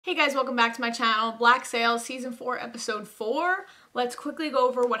Hey guys, welcome back to my channel, Black Sails Season 4, Episode 4. Let's quickly go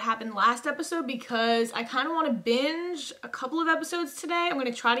over what happened last episode because I kind of want to binge a couple of episodes today. I'm going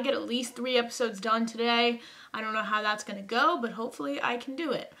to try to get at least 3 episodes done today. I don't know how that's going to go, but hopefully I can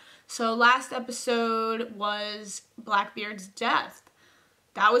do it. So last episode was Blackbeard's death.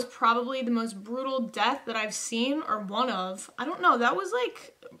 That was probably the most brutal death that I've seen, or one of. I don't know, that was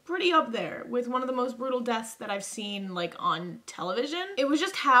like pretty up there with one of the most brutal deaths that I've seen like on television. It was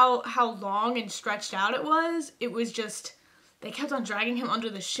just how long and stretched out it was. It was just, they kept on dragging him under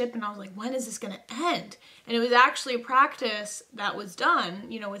the ship and I was like, when is this gonna end? And it was actually a practice that was done,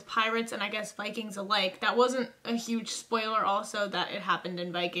 you know, with pirates and I guess Vikings alike. That wasn't a huge spoiler also that it happened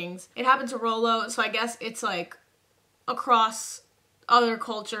in Vikings. It happened to Rollo, so I guess it's like across other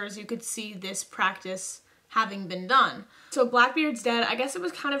cultures you could see this practice having been done. So Blackbeard's dead. I guess it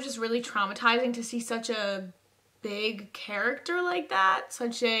was kind of just really traumatizing to see such a big character like that,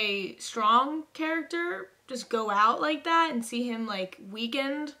 such a strong character just go out like that and see him like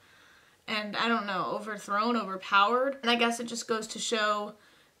weakened and I don't know, overthrown, overpowered. And I guess it just goes to show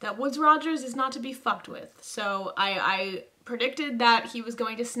that Woodes Rogers is not to be fucked with. So I predicted that he was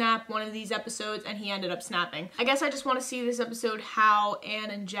going to snap one of these episodes and he ended up snapping. I guess I just want to see this episode how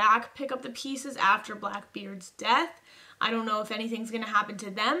Anne and Jack pick up the pieces after Blackbeard's death. I don't know if anything's going to happen to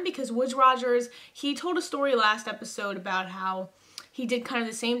them because Woodes Rogers, he told a story last episode about how he did kind of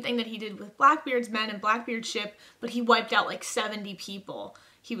the same thing that he did with Blackbeard's men and Blackbeard's ship, but he wiped out like 70 people,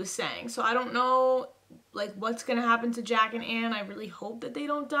 he was saying. So I don't know like what's gonna happen to Jack and Anne. I really hope that they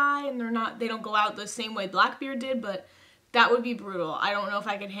don't die and they don't go out the same way Blackbeard did, but that would be brutal. I don't know if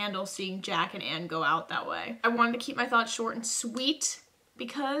I could handle seeing Jack and Anne go out that way. I wanted to keep my thoughts short and sweet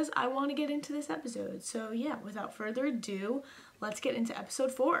because I want to get into this episode. So yeah, without further ado, let's get into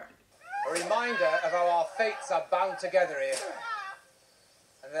episode 4. A reminder of how our fates are bound together here.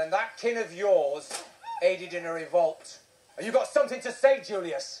 And then that kin of yours aided in a revolt. Have you got something to say,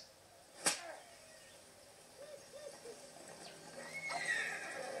 Julius?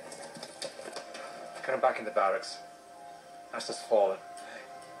 Get him back in the barracks. Asta's fallen.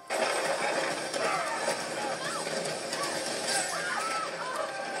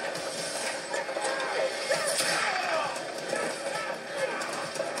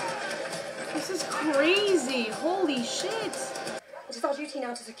 This is crazy. Holy shit. It is our duty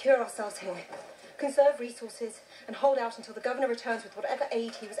now to secure ourselves here, conserve resources, and hold out until the governor returns with whatever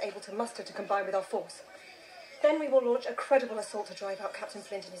aid he was able to muster to combine with our force. Then we will launch a credible assault to drive out Captain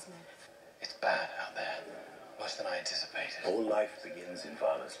Flint and his men. It's bad out there. Worse than I anticipated. All life begins in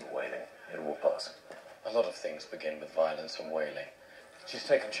violence and wailing. It will pass. A lot of things begin with violence and wailing. She's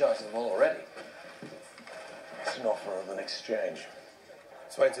taken charge of them all already. It's an offer of an exchange.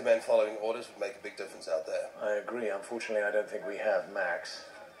 20 men following orders would make a big difference out there. I agree. Unfortunately, I don't think we have Max.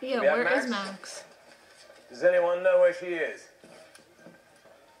 Yeah, We have where is Max? Max? Does anyone know where she is?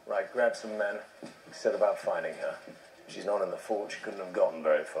 Right, grab some men. Set about finding her. If she's not in the fort, she couldn't have gotten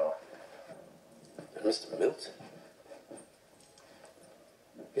very far. And Mr. Milton?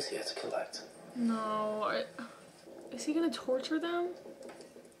 Is he here to collect? No. Is he gonna torture them?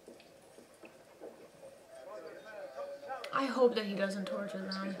 I hope that he doesn't torture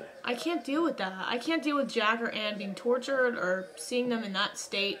them. I can't deal with that. I can't deal with Jack or Anne being tortured or seeing them in that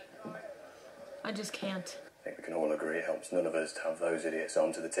state. I just can't. I think we can all agree it helps none of us to have those idiots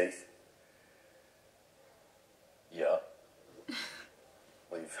armed to the teeth. Yeah.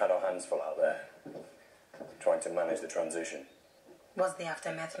 We've had our hands full out there, trying to manage the transition. Was the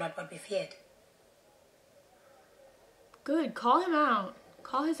aftermath not what we feared? Good. Call him out.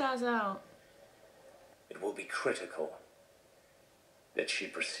 Call his ass out. It will be critical that she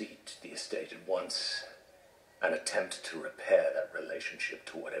proceed to the estate at once and attempt to repair that relationship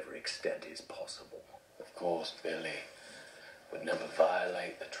to whatever extent is possible. Of course, Billy would never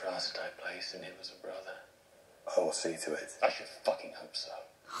violate the trust I placed in him as a brother. I will see to it. I should fucking hope so.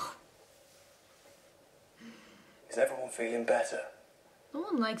 Is everyone feeling better? No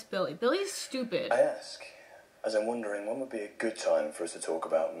one likes Billy. Billy's stupid. I ask, as I'm wondering when would be a good time for us to talk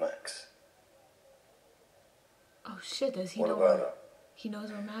about Max. Oh shit, does he What know about where... her? He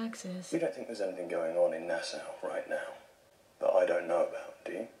knows where Max is. You don't think there's anything going on in Nassau right now that I don't know about,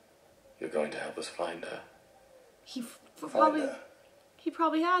 do you? You're going to help us find her? He Find probably... her. He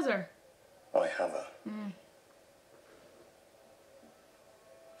probably has her. I have her.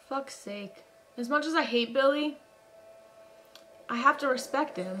 Fuck's sake. As much as I hate Billy, I have to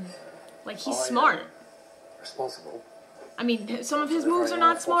respect him. Like, he's smart. Responsible? I mean, some of his moves are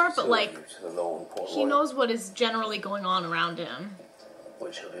not smart, but like, he knows what is generally going on around him.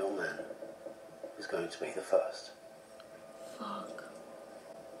 Which of your men is going to be the first? Fuck.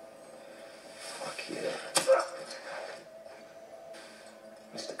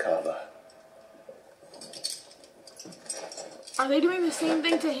 Mr. Carver. Are they doing the same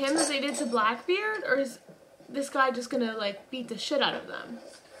thing to him as they did to Blackbeard? Or is this guy just gonna, like, beat the shit out of them?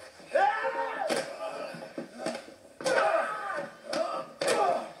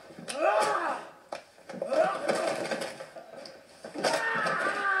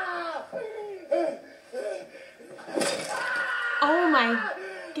 Oh my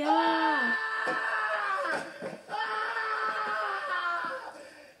god.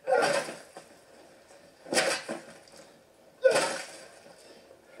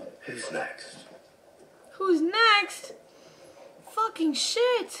 Who's next? Who's next? Fucking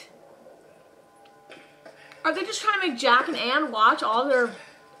shit. Are they just trying to make Jack and Anne watch all their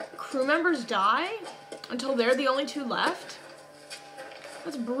crew members die until they're the only two left?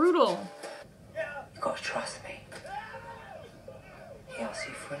 That's brutal. You've got to trust me. He asks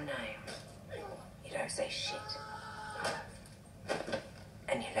you for a name. You don't say shit.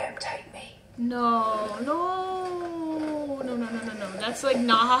 And you let him take me. No. That's like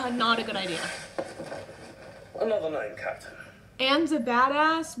not a good idea. Another name, Captain. Anne's a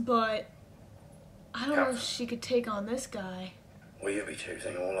badass, but I don't know if she could take on this guy. Will you be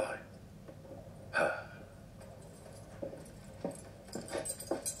choosing or I? Her.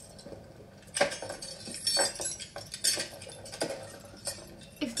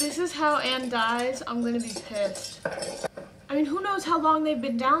 If this is how Anne dies, I'm gonna be pissed. I mean, who knows how long they've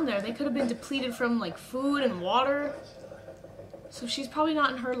been down there? They could have been depleted from, like, food and water. So she's probably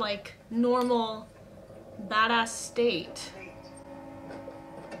not in her, like, normal badass state.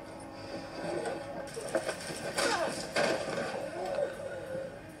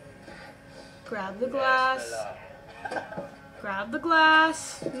 Grab the glass. Grab the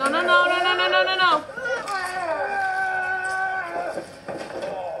glass. No.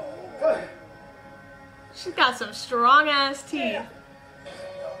 She's got some strong ass teeth.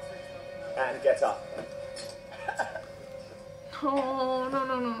 And get up.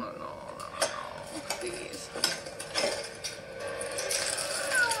 No. Please.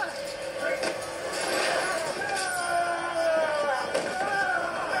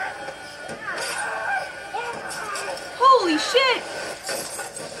 Holy shit!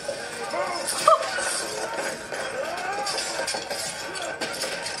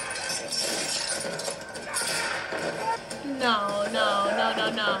 No.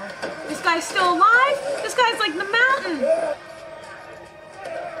 This guy's still alive? This guy's like the mountain.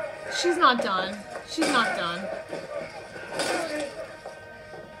 She's not done.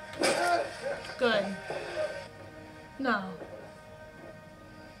 Good. No.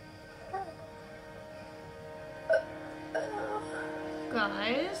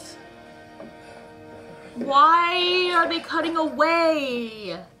 Guys? Why are they cutting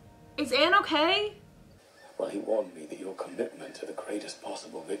away? Is Anne okay? Well, he warned me that your commitment to the greatest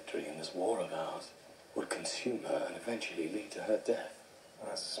possible victory in this war of ours would consume her and eventually lead to her death.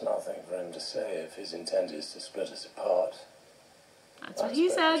 That's a smart thing for him to say if his intent is to split us apart. That's what he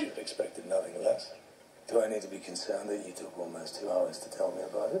said. I should have expected nothing less. Do I need to be concerned that you took almost 2 hours to tell me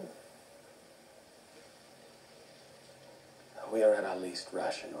about it? We are at our least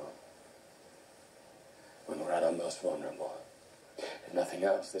rational when we're at our most vulnerable. If nothing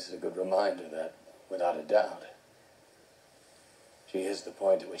else, this is a good reminder that, without a doubt, she is the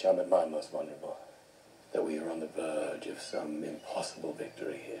point at which I'm at my most vulnerable. That we are on the verge of some impossible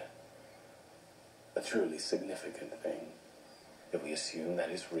victory here. A truly significant thing. If we assume that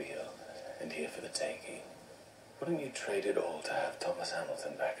is real and here for the taking, wouldn't you trade it all to have Thomas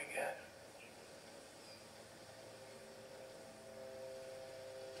Hamilton back again?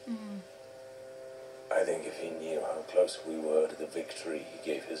 I think if he knew how close we were to the victory he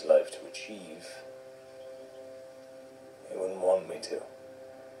gave his life to achieve, he wouldn't want me to.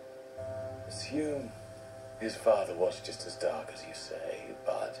 Assume his father was just as dark as you say,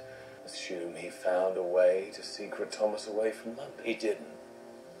 but assume he found a way to secret Thomas away from London. He didn't.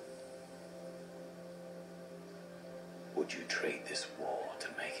 Would you trade this war to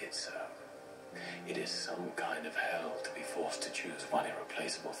make it so? It is some kind of hell to be forced to choose one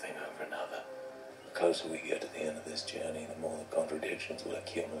irreplaceable thing over another. The closer we get to the end of this journey, the more the contradictions will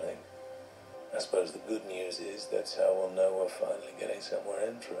accumulate. I suppose the good news is that's how we'll know we're finally getting somewhere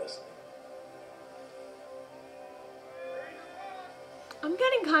interesting. I'm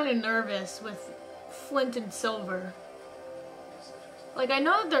getting kind of nervous with Flint and Silver. Like, I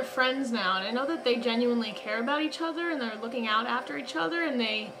know that they're friends now, and I know that they genuinely care about each other, and they're looking out after each other, and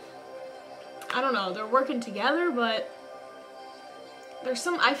I don't know, they're working together, but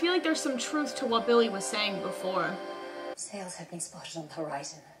I feel like there's some truth to what Billy was saying before. Sails have been spotted on the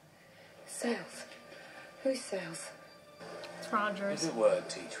horizon. Sails? Whose sails? It's Rogers. If it were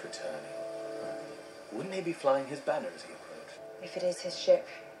Teach returning, wouldn't he be flying his banner as he approached? If it is his ship,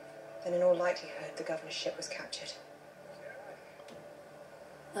 then in all likelihood the governor's ship was captured.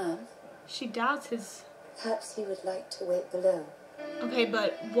 She doubts his... Perhaps he would like to wait below. Okay,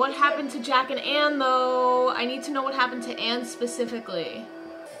 but what happened to Jack and Anne, though? I need to know what happened to Anne specifically.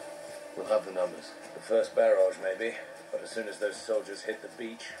 We'll have the numbers. The first barrage, maybe. But as soon as those soldiers hit the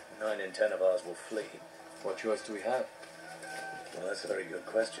beach, 9 in 10 of ours will flee. What choice do we have? Well, that's a very good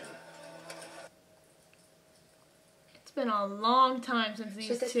question. It's been a long time since these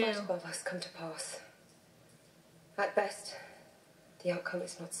Should this two... fight above us come to pass? At best, the outcome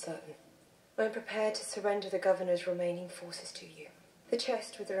is not certain. I am prepared to surrender the governor's remaining forces to you. The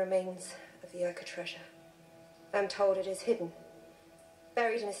chest with the remains of the Urka treasure. I am told it is hidden,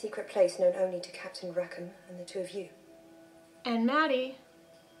 buried in a secret place known only to Captain Rackham and the two of you. And Maddie.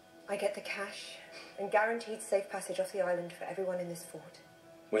 I get the cash and guaranteed safe passage off the island for everyone in this fort.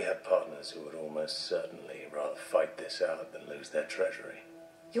 We have partners who would almost certainly rather fight this out than lose their treasury.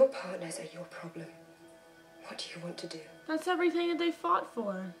 Your partners are your problem. What do you want to do? That's everything that they fought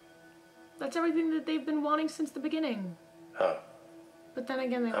for. That's everything that they've been wanting since the beginning. How? But then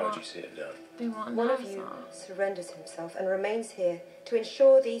again, How would you see it done? They want One of you surrenders himself and remains here to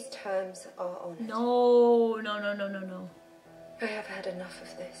ensure these terms are honored. No. I have had enough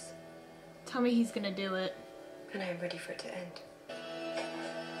of this. Tell me he's gonna do it. And I am ready for it to end.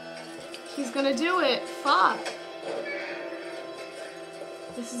 He's gonna do it. Fuck.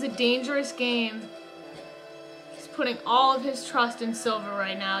 This is a dangerous game. He's putting all of his trust in Silver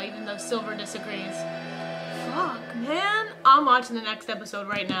right now, even though Silver disagrees. Fuck, man. I'm watching the next episode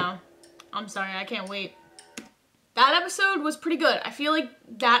right now. I'm sorry, I can't wait. That episode was pretty good. I feel like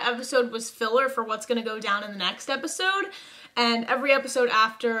that episode was filler for what's gonna go down in the next episode. And every episode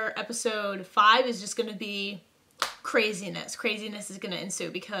after episode 5 is just gonna be craziness. Craziness is gonna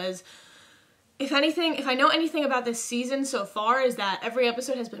ensue because if I know anything about this season so far is that every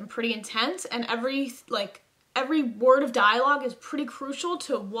episode has been pretty intense and every word of dialogue is pretty crucial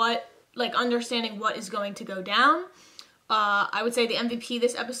to understanding what is going to go down. I would say the MVP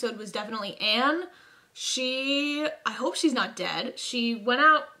this episode was definitely Anne. I hope she's not dead. She went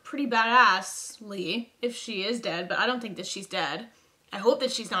out pretty badassly, if she is dead, but I don't think that she's dead. I hope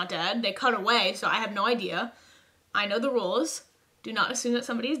that she's not dead. They cut away, so I have no idea. I know the rules. Do not assume that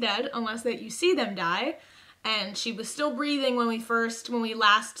somebody is dead unless that you see them die. And she was still breathing when we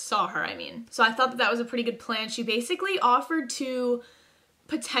last saw her, I mean. So I thought that was a pretty good plan. She basically offered to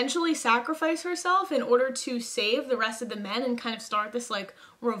potentially sacrifice herself in order to save the rest of the men and kind of start this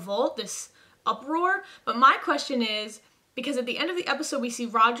revolt, this uproar. But my question is, because at the end of the episode we see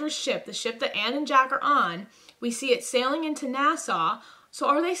Roger's ship, the ship that Anne and Jack are on, we see it sailing into Nassau. So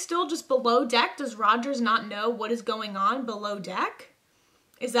are they still just below deck? Does Rogers not know what is going on below deck?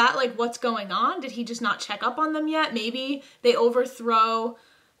 Is that what's going on? Did he just not check up on them yet? Maybe they overthrew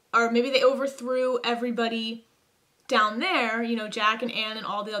everybody down there, Jack and Anne and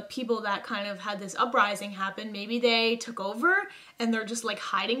all the people that kind of had this uprising happen. Maybe they took over and they're just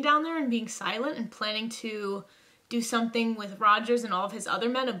hiding down there and being silent and planning to do something with Rogers and all of his other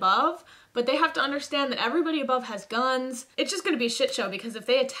men above. But they have to understand that everybody above has guns. It's just going to be a shit show because if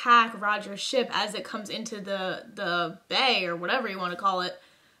they attack Roger's ship as it comes into the bay or whatever you want to call it,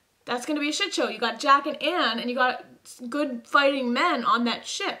 that's going to be a shit show. You got Jack and Anne and you got good fighting men on that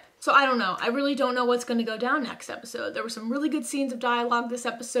ship. So I don't know. I really don't know what's going to go down next episode. There were some really good scenes of dialogue this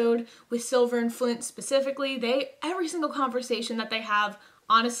episode with Silver and Flint specifically. Every single conversation that they have,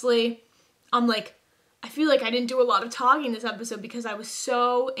 honestly, I feel like I didn't do a lot of talking this episode because I was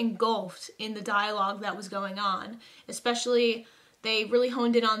so engulfed in the dialogue that was going on. Especially, they really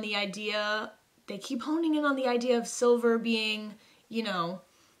honed in on the idea, they keep honing in on the idea of Silver being,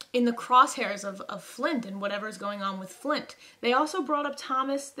 in the crosshairs of Flint and whatever's going on with Flint. They also brought up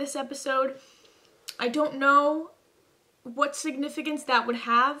Thomas this episode. I don't know what significance that would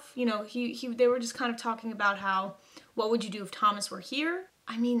have. They were just kind of talking about what would you do if Thomas were here?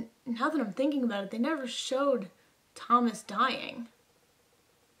 I mean, now that I'm thinking about it, they never showed Thomas dying.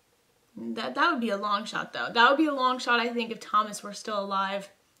 That would be a long shot, though. That would be a long shot, I think, if Thomas were still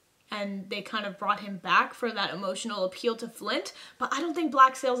alive and they kind of brought him back for that emotional appeal to Flint. But I don't think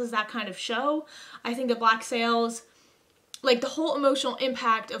Black Sails is that kind of show. I think that Black Sails, the whole emotional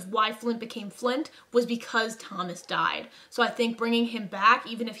impact of why Flint became Flint was because Thomas died. So I think bringing him back,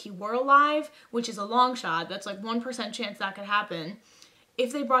 even if he were alive, which is a long shot, that's 1% chance that could happen.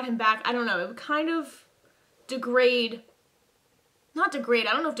 If they brought him back, I don't know, it would kind of not degrade,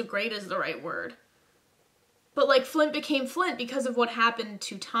 I don't know if degrade is the right word. But Flint became Flint because of what happened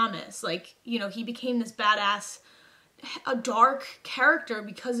to Thomas. He became this badass a dark character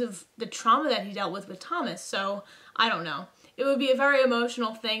because of the trauma that he dealt with Thomas. So I don't know. It would be a very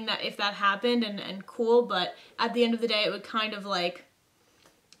emotional thing that if that happened and cool, but at the end of the day it would kind of like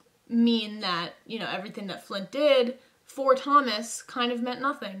mean that, you know, everything that Flint did for Thomas kind of meant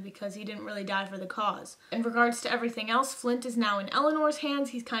nothing because he didn't really die for the cause. In regards to everything else, Flint is now in Eleanor's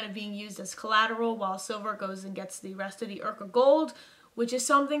hands. He's kind of being used as collateral while Silver goes and gets the rest of the Urca gold, which is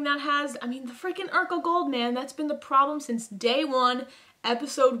something that has, I mean, the freaking Urca gold, man, that's been the problem since day one.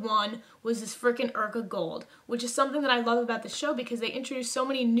 Episode 1 was this freaking Urca gold, which is something that I love about the show because they introduced so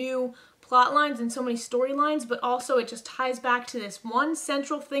many new plot lines and so many storylines, but also it just ties back to this one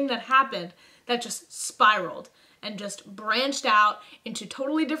central thing that happened that just spiraled and just branched out into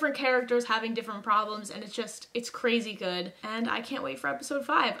totally different characters having different problems, and it's crazy good. And I can't wait for episode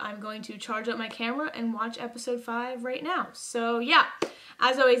 5. I'm going to charge up my camera and watch episode 5 right now. So yeah,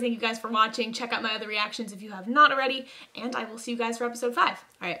 as always, thank you guys for watching. Check out my other reactions if you have not already, and I will see you guys for episode 5. All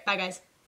right, bye guys.